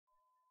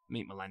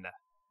Meet Melinda.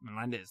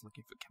 Melinda is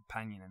looking for a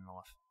companion in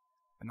life.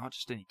 But not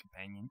just any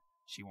companion.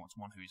 She wants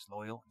one who is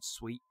loyal and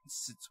sweet and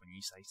sits when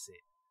you say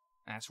sit.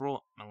 And that's right,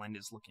 Melinda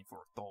is looking for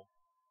a dog.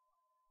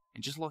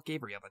 And just like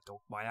every other dog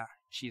buyer,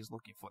 she is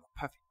looking for the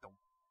perfect dog.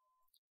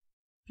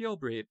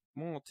 Purebred,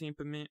 mild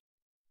temperament,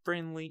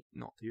 friendly,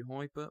 not too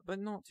hyper, but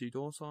not too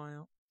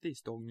docile.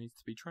 This dog needs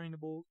to be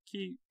trainable,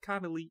 cute,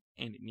 cuddly,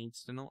 and it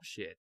needs to not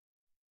shed.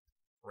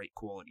 Great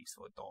qualities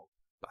for a dog.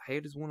 But how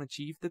does one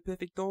achieve the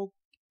perfect dog?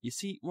 You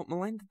see, what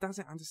Melinda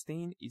doesn't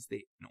understand is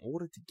that in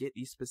order to get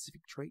these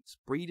specific traits,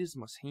 breeders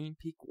must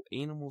handpick what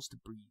animals to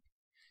breed.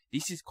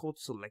 This is called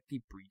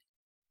selective breeding.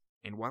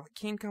 And while it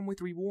can come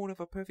with reward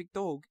of a perfect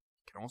dog,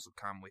 it can also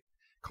come with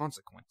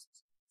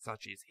consequences,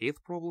 such as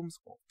health problems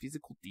or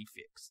physical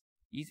defects.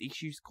 These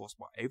issues caused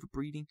by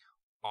overbreeding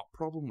are a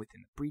problem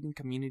within the breeding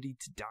community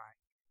today.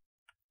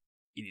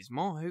 It is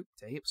my hope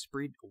to help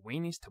spread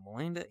awareness to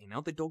Melinda and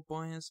other dog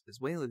buyers, as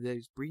well as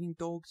those breeding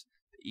dogs,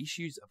 the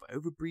issues of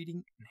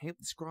overbreeding, and help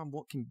describe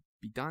what can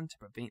be done to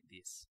prevent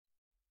this.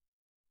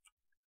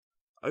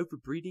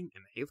 Overbreeding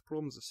and the health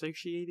problems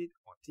associated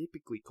are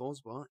typically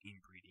caused by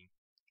inbreeding.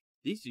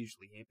 This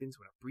usually happens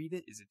when a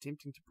breeder is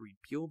attempting to breed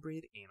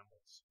purebred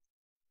animals.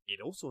 It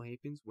also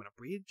happens when a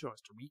breeder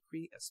tries to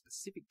recreate a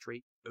specific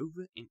trait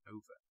over and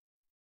over.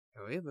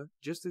 However,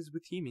 just as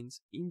with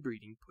humans,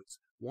 inbreeding puts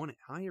one at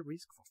higher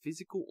risk for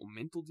physical or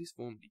mental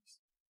deformities,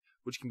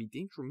 which can be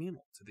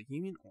detrimental to the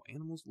human or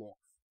animal's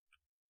life.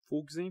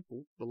 For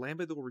example, the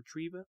Labrador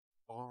Retriever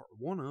are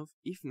one of,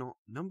 if not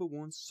number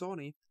one,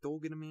 sought-after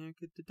dog in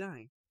America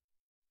today.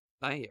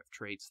 They have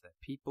traits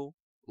that people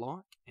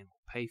like and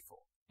will pay for,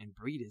 and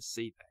breeders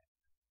see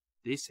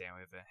that. This,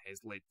 however,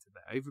 has led to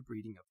the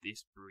overbreeding of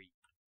this breed.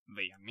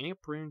 They are now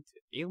prone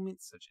to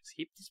ailments such as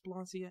hip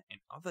dysplasia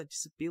and other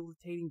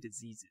debilitating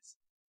diseases.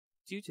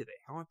 Due to their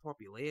high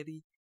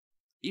popularity,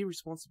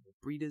 irresponsible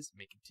breeders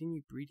may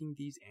continue breeding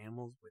these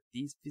animals with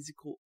these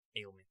physical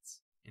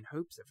ailments in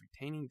hopes of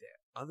retaining their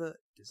other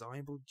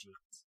desirable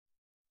genes.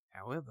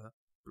 However,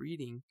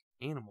 breeding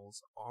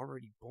animals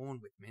already born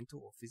with mental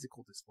or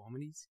physical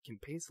deformities can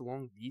pass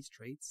along these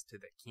traits to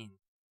their kin.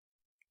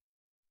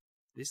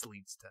 This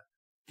leads to a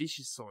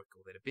vicious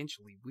cycle that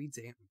eventually weeds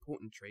out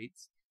important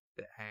traits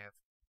that have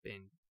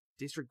been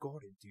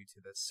disregarded due to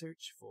the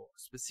search for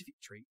specific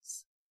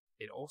traits.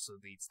 It also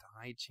leads to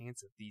high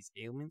chance of these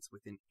ailments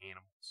within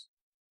animals.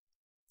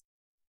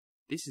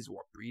 This is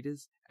why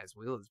breeders, as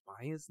well as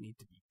buyers, need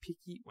to be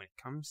picky when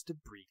it comes to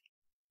breeding.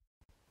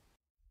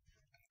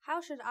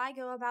 How should I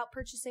go about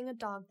purchasing a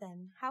dog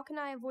then? How can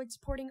I avoid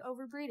supporting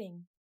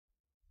overbreeding?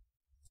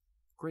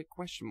 Great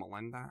question,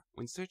 Melinda.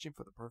 When searching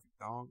for the perfect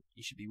dog,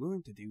 you should be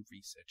willing to do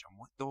research on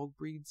what dog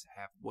breeds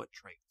have what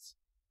traits.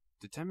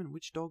 Determine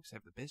which dogs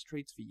have the best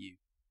traits for you.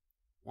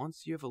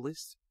 Once you have a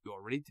list, you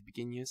are ready to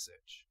begin your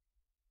search.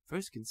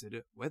 First,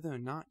 consider whether or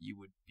not you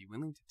would be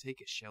willing to take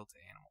a shelter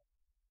animal.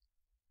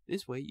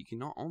 This way, you can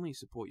not only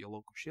support your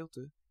local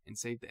shelter and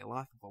save the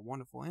life of a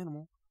wonderful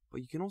animal,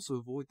 but you can also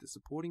avoid the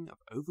supporting of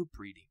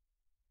overbreeding.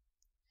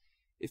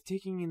 If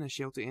taking in a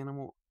shelter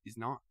animal is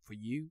not for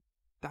you,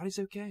 that is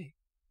okay.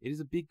 It is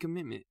a big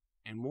commitment,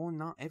 and one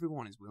not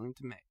everyone is willing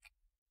to make.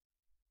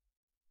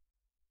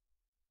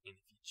 And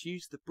if you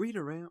choose the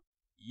breeder route,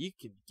 you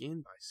can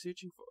begin by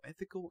searching for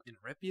ethical and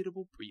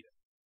reputable breeder.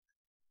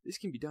 This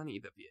can be done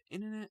either via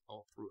internet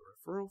or through a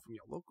referral from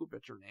your local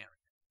veterinarian.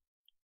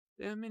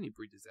 There are many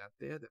breeders out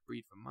there that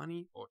breed for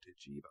money or to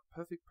achieve a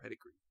perfect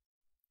pedigree.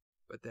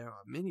 But there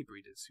are many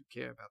breeders who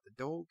care about the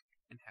dog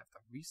and have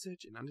done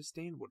research and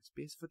understand what is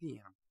best for the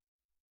animal.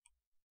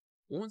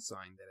 One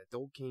sign that a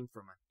dog came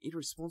from an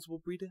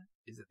irresponsible breeder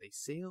is that they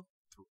sell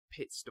through a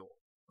pet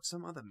store or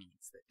some other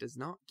means that does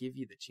not give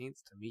you the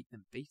chance to meet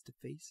them face to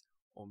face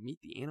or meet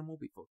the animal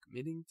before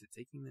committing to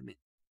taking them in.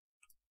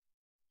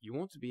 You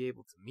want to be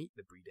able to meet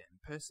the breeder in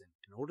person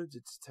in order to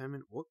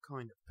determine what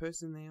kind of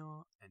person they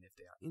are and if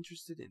they are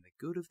interested in the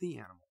good of the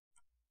animal.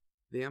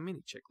 There are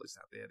many checklists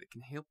out there that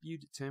can help you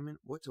determine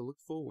what to look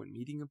for when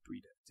meeting a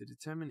breeder to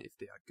determine if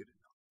they are good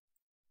enough.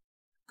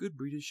 Good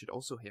breeders should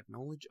also have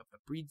knowledge of the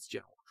breed's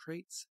general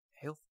traits,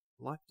 health,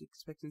 life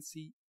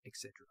expectancy,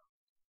 etc.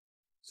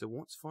 So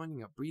once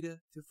finding a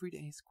breeder, feel free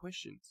to ask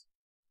questions.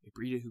 A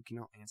breeder who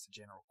cannot answer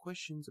general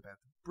questions about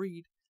the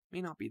breed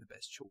may not be the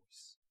best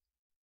choice.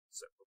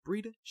 So a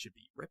breeder should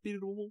be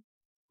reputable,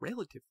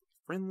 relatively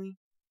friendly,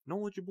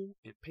 knowledgeable,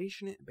 and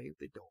passionate about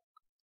their dog.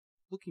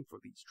 Looking for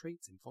these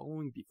traits and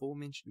following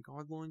before-mentioned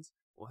guidelines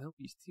will help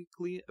you steer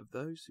clear of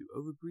those who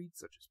overbreed,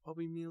 such as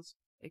puppy mills,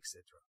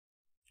 etc.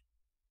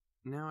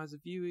 Now, as a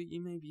viewer,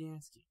 you may be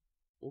asking,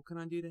 what can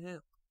I do to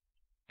help?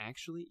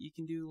 Actually, you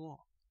can do a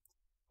lot.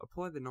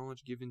 Apply the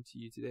knowledge given to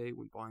you today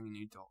when buying a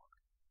new dog.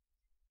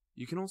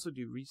 You can also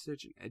do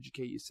research and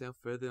educate yourself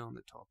further on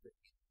the topic.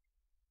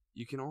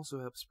 You can also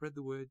help spread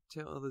the word,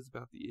 tell others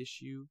about the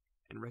issue,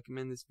 and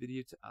recommend this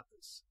video to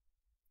others.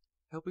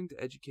 Helping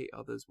to educate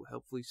others will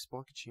hopefully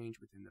spark a change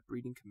within the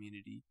breeding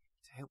community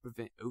to help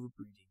prevent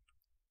overbreeding.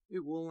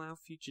 It will allow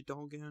future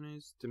dog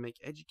owners to make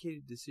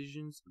educated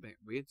decisions about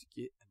where to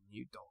get a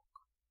new dog.